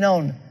 Let it be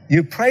known,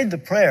 you prayed the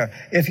prayer.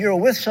 If you're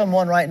with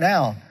someone right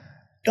now,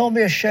 don't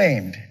be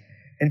ashamed.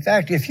 In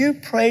fact, if you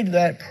prayed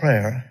that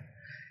prayer,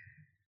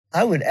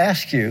 I would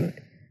ask you,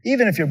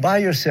 even if you're by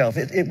yourself,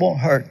 it won't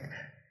hurt.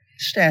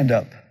 Stand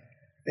up.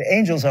 The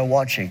angels are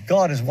watching.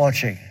 God is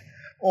watching.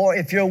 Or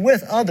if you're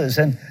with others,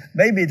 and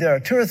maybe there are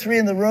 2 or 3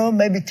 in the room,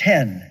 maybe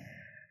 10.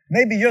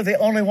 Maybe you're the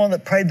only one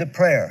that prayed the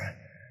prayer.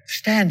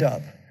 Stand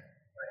up.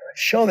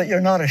 Show that you're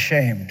not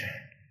ashamed.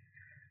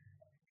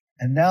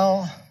 And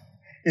now,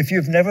 if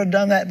you've never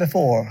done that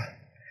before,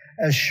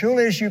 as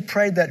surely as you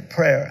prayed that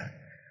prayer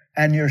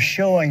and you're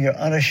showing you're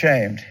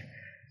unashamed,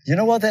 you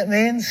know what that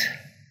means?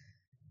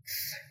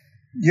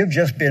 You've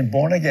just been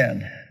born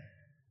again.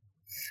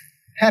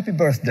 Happy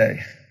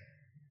birthday.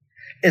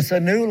 It's a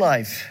new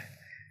life.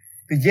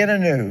 Begin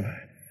anew.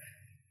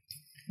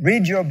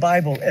 Read your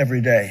Bible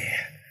every day.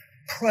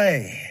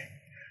 Pray.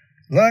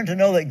 Learn to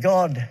know that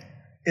God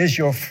is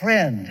your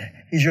friend.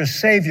 He's your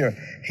Savior.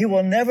 He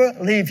will never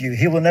leave you.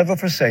 He will never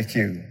forsake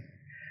you.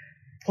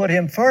 Put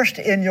Him first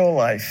in your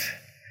life.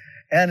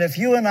 And if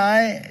you and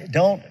I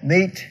don't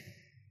meet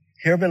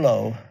here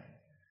below,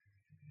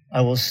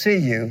 I will see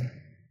you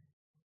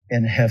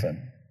in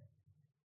heaven.